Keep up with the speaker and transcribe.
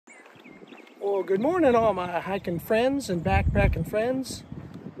Well, good morning, all my hiking friends and backpacking friends,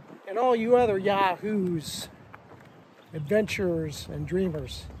 and all you other yahoos, adventurers, and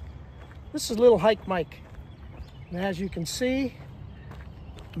dreamers. This is Little Hike Mike, and as you can see,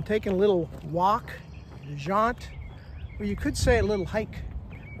 I'm taking a little walk, a jaunt, or you could say a little hike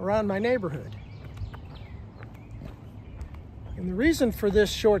around my neighborhood. And the reason for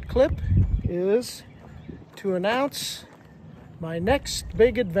this short clip is to announce my next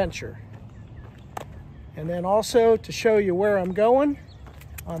big adventure. And then also to show you where I'm going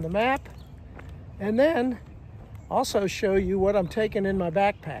on the map, and then also show you what I'm taking in my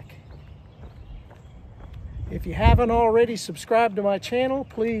backpack. If you haven't already subscribed to my channel,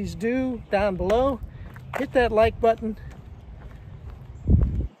 please do down below. Hit that like button.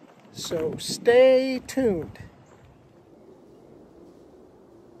 So stay tuned.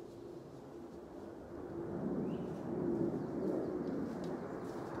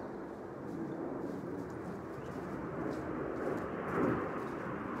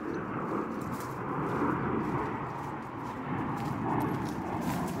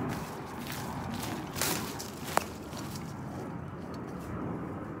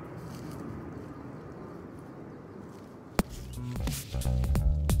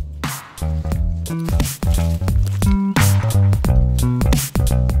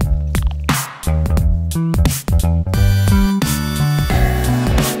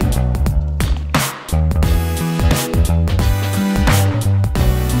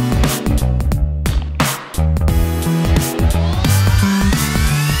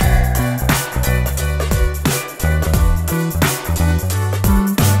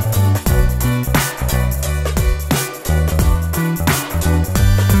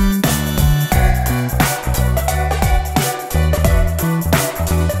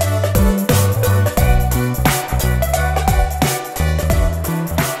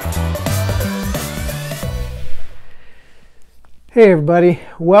 Hey everybody,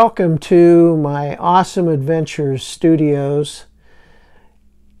 welcome to my Awesome Adventures studios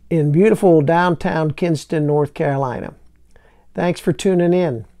in beautiful downtown Kinston, North Carolina. Thanks for tuning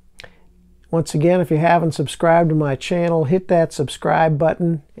in. Once again, if you haven't subscribed to my channel, hit that subscribe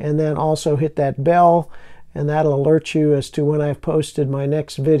button and then also hit that bell, and that'll alert you as to when I've posted my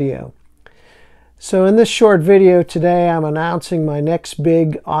next video. So in this short video today, I'm announcing my next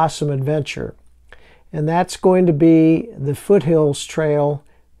big awesome adventure. And that's going to be the Foothills Trail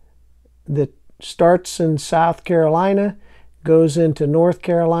that starts in South Carolina, goes into North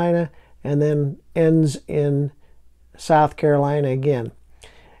Carolina, and then ends in South Carolina again.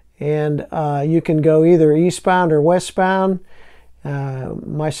 And you can go either eastbound or westbound.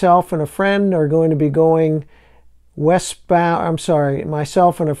 Myself and a friend are going to be going myself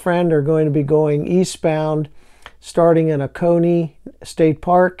and a friend are going to be going eastbound, starting in Oconee State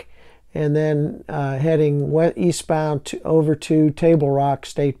Park, and then heading eastbound over to Table Rock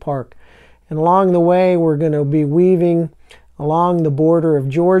State Park. And along the way, we're going to be weaving along the border of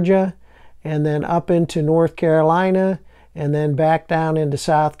Georgia, and then up into North Carolina, and then back down into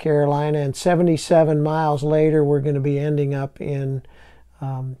South Carolina. And 77 miles later, we're going to be ending up in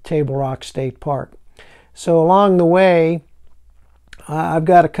Table Rock State Park. So along the way, I've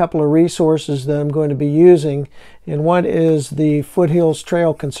got a couple of resources that I'm going to be using, and one is the Foothills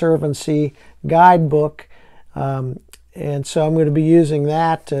Trail Conservancy guidebook, and so I'm going to be using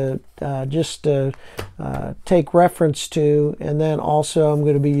that to just to take reference to, and then also I'm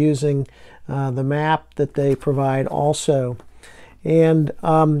going to be using the map that they provide also. And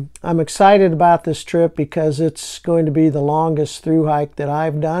I'm excited about this trip because it's going to be the longest through hike that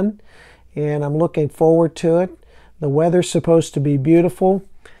I've done, and I'm looking forward to it. The weather's supposed to be beautiful.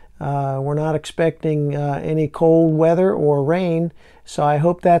 We're not expecting any cold weather or rain, so I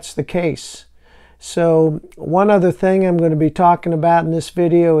hope that's the case. So one other thing I'm going to be talking about in this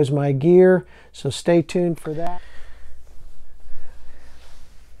video is my gear, so stay tuned for that.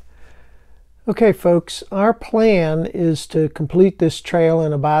 Okay folks, our plan is to complete this trail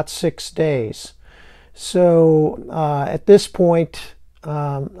in about 6 days. So at this point,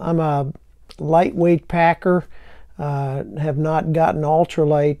 I'm a lightweight packer. Have not gotten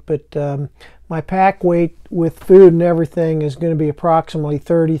ultralight, but my pack weight with food and everything is going to be approximately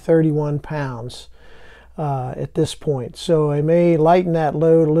 30-31 pounds at this point. So I may lighten that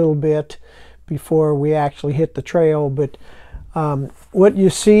load a little bit before we actually hit the trail. But what you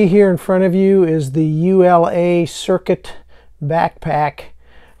see here in front of you is the ULA Circuit backpack,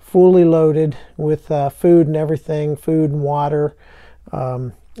 fully loaded with food and everything, food and water,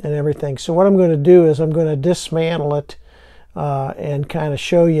 and everything. So what I'm going to do is I'm going to dismantle it and kind of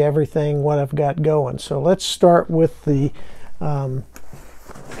show you everything what I've got going. So let's start with the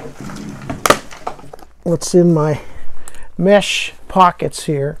what's in my mesh pockets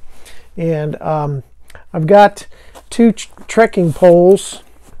here. And I've got two trekking poles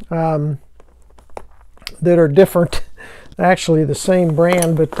that are different, actually the same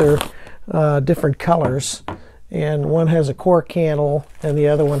brand, but they're different colors. And one has a cork handle and the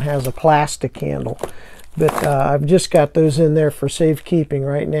other one has a plastic handle. But I've just got those in there for safekeeping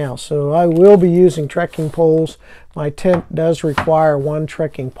right now. So I will be using trekking poles. My tent does require one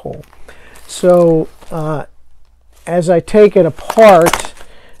trekking pole. So as I take it apart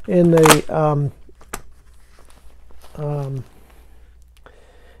in the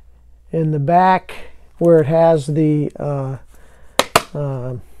back where it has the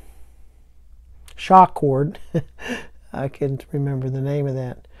shock cord, I can't remember the name of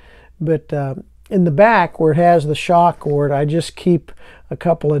that, but in the back where it has the shock cord, I just keep a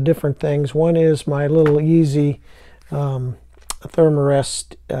couple of different things. One is my little easy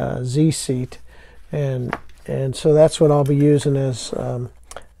Thermarest Z seat, and so that's what I'll be using as a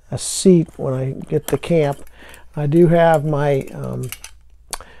seat when I get to camp. I do have my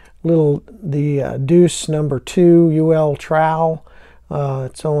Deuce number 2 UL trowel.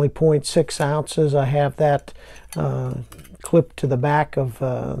 It's only 0.6 ounces. I have that clipped to the back of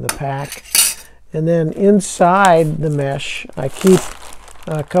the pack. And then inside the mesh, I keep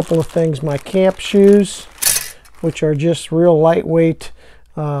a couple of things. My camp shoes, which are just real lightweight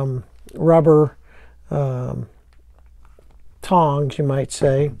rubber tongs, you might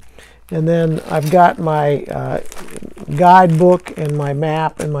say. And then I've got my guidebook and my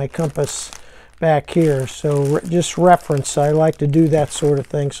map and my compass back here. So just reference, I like to do that sort of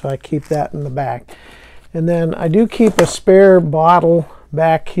thing, so I keep that in the back. And then I do keep a spare bottle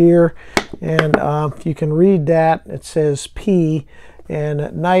back here, and if you can read that, it says pee. And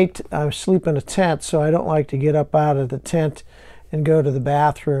at night I sleep in a tent, so I don't like to get up out of the tent and go to the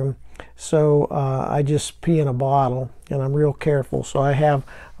bathroom. So I just pee in a bottle, and I'm real careful. So I have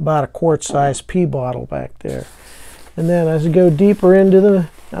about a quart-sized pee bottle back there. And then as I go deeper into the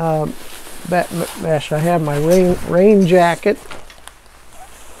mesh, I have my rain jacket.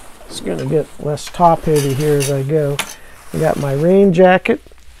 It's going to get less top heavy here as I go. I got my rain jacket.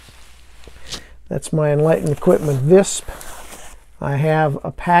 That's my Enlightened Equipment Visp. I have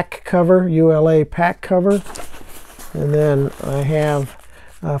a pack cover, ULA pack cover. And then I have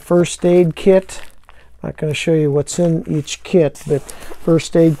a first aid kit. I'm not going to show you what's in each kit, but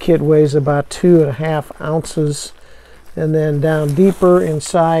first aid kit weighs about 2.5 ounces. And then down deeper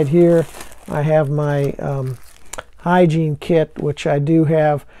inside here, I have my hygiene kit, which I do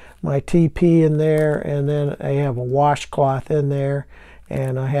have my TP in there, and then I have a washcloth in there,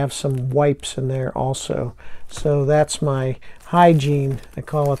 and I have some wipes in there also. So that's my hygiene. I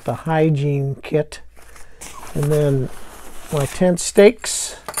call it the hygiene kit. And then my tent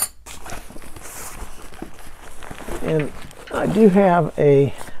stakes. And I do have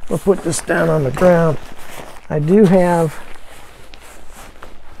we'll put this down on the ground. I do have,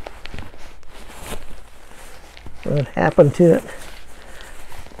 what happened to it?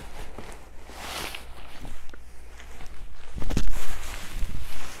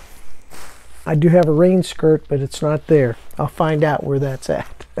 I do have a rain skirt, but it's not there. I'll find out where that's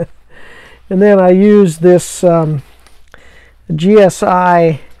at. And then I use this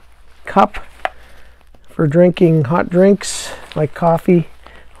GSI cup for drinking hot drinks like coffee,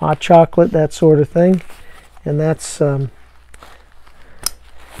 hot chocolate, that sort of thing. And that's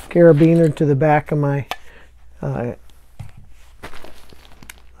carabiner to the back of my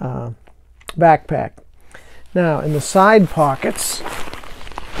backpack. Now in the side pockets,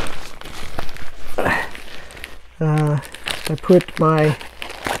 I put my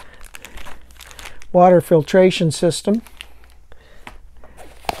water filtration system.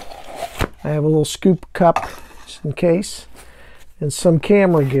 I have a little scoop cup just in case, and some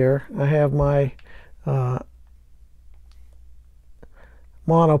camera gear. I have my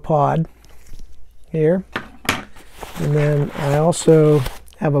monopod here, and then I also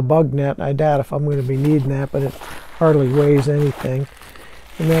have a bug net. I doubt if I'm going to be needing that, but it hardly weighs anything.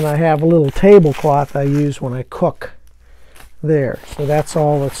 And then I have a little tablecloth I use when I cook there. So that's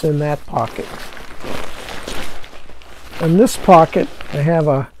all that's in that pocket. In this pocket, I have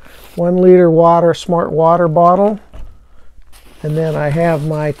a 1 liter smart water bottle. And then I have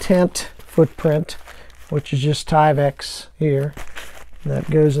my tent footprint, which is just Tyvek here. And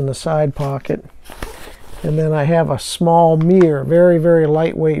that goes in the side pocket. And then I have a small mirror, very, very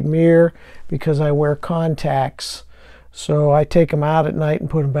lightweight mirror, because I wear contacts. So I take them out at night and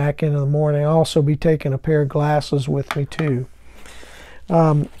put them back in the morning. I'll also be taking a pair of glasses with me too.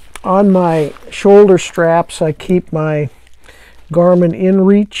 On my shoulder straps, I keep my Garmin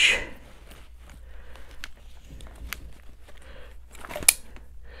InReach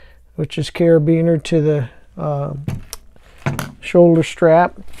which is carabiner to the shoulder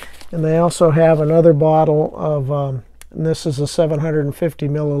strap. And they also have another bottle of, and this is a 750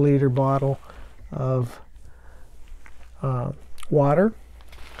 milliliter bottle of water.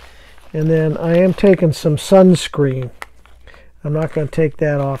 And then I am taking some sunscreen. I'm not going to take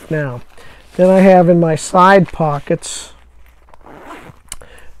that off now. Then I have in my side pockets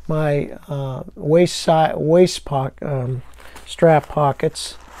my strap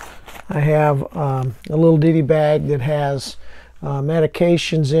pockets. I have a little ditty bag that has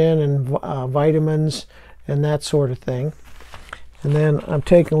medications in and vitamins and that sort of thing. And then I'm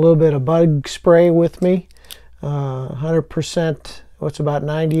taking a little bit of bug spray with me, 100%, what's about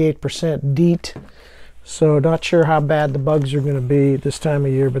 98% DEET. So not sure how bad the bugs are going to be this time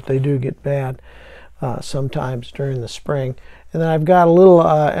of year, but they do get bad sometimes during the spring. And then I've got a little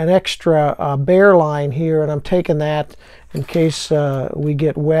an extra bear line here, and I'm taking that in case we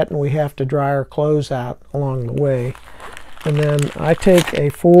get wet and we have to dry our clothes out along the way. And then I take a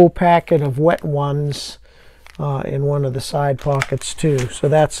full packet of wet ones in one of the side pockets too. So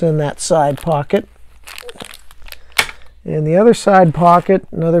that's in that side pocket. In the other side pocket,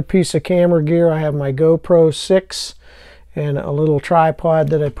 another piece of camera gear. I have my GoPro 6 and a little tripod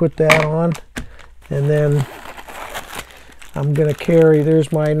that I put that on. And then I'm going to carry,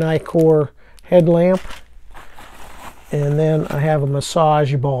 there's my Nikkor headlamp. And then I have a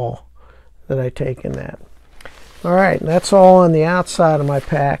massage ball that I take in that. All right, that's all on the outside of my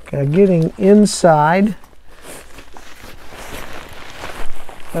pack. Getting inside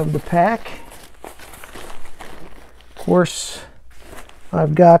of the pack, of course,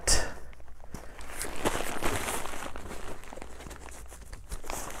 I've got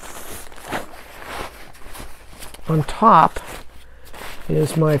on top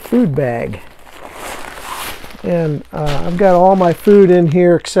is my food bag. And I've got all my food in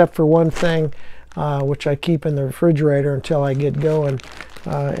here except for one thing, which I keep in the refrigerator until I get going.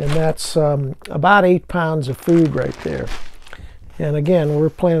 And that's about 8 pounds of food right there. And again,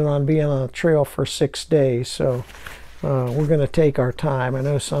 we're planning on being on the trail for 6 days, so we're going to take our time. I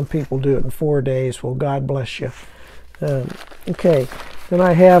know some people do it in 4 days. Well, God bless you. Okay, then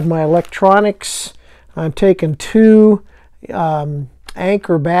I have my electronics. I'm taking 2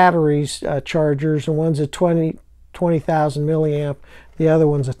 Anker batteries chargers, and one's a 20,000 milliamp, the other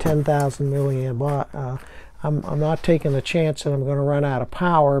one's a 10,000 milliamp. I'm not taking the chance that I'm going to run out of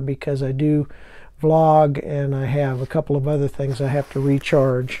power because I do vlog and I have a couple of other things I have to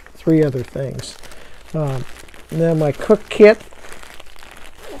recharge, 3 other things. And then my cook kit.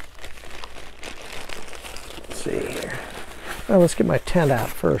 Let's see here. Oh, let's get my tent out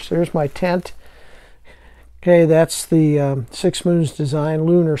first. There's my tent. Okay, that's the 6 Moons Design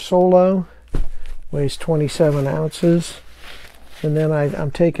Lunar Solo. Weighs 27 ounces. And then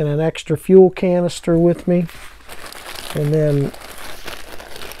I'm taking an extra fuel canister with me. And then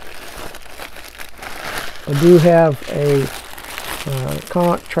I do have a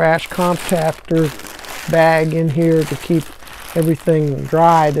trash compactor bag in here to keep everything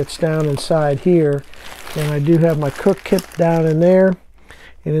dry that's down inside here. And I do have my cook kit down in there.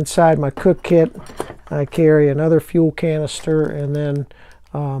 And inside my cook kit, I carry another fuel canister and then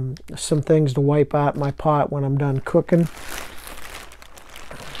some things to wipe out my pot when I'm done cooking.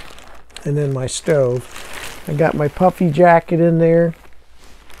 And then my stove. I got my puffy jacket in there.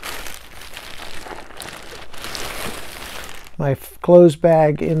 My clothes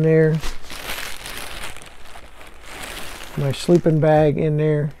bag in there. My sleeping bag in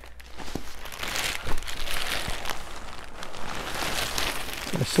there.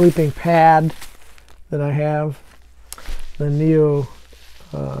 A sleeping pad that I have, the Nemo,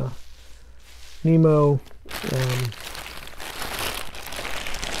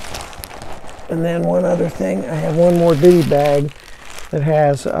 and then one other thing, I have one more ditty bag that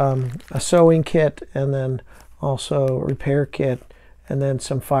has a sewing kit and then also a repair kit and then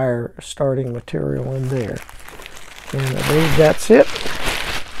some fire starting material in there. And I believe that's it.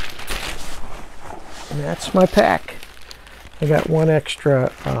 And that's my pack. I got one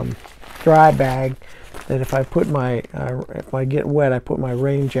extra dry bag that if I put my, if I get wet, I put my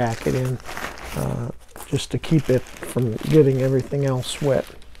rain jacket in just to keep it from getting everything else wet.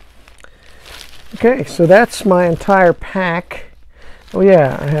 Okay, so that's my entire pack. Oh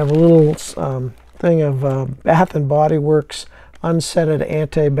yeah, I have a little thing of Bath and Body Works unscented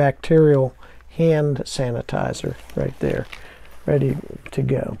antibacterial hand sanitizer right there, ready to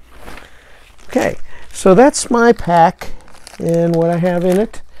go. Okay, so that's my pack and what I have in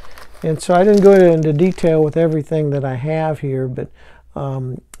it. And so I didn't go into detail with everything that I have here, but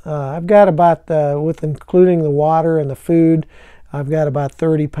I've got about, with including the water and the food, I've got about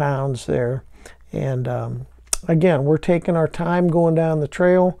 30 pounds there. And again, we're taking our time going down the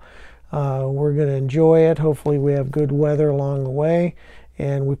trail. We're going to enjoy it. Hopefully we have good weather along the way,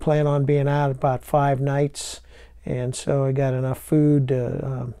 and we plan on being out about 5 nights, and so I got enough food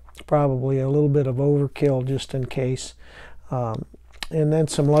to probably a little bit of overkill just in case, and then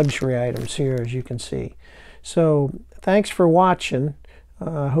some luxury items here, as you can see. So thanks for watching.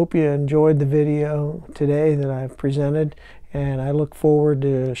 I hope you enjoyed the video today that I've presented, and I look forward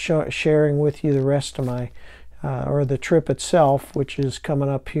to sharing with you the rest of my or the trip itself, which is coming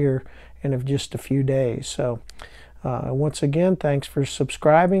up here in just a few days. So once again, thanks for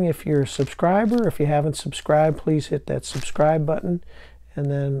subscribing. If you're a subscriber, if you haven't subscribed, please hit that subscribe button, and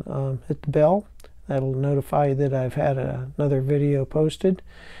then hit the bell. That'll notify you that I've had another video posted,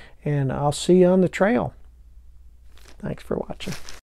 and I'll see you on the trail. Thanks for watching.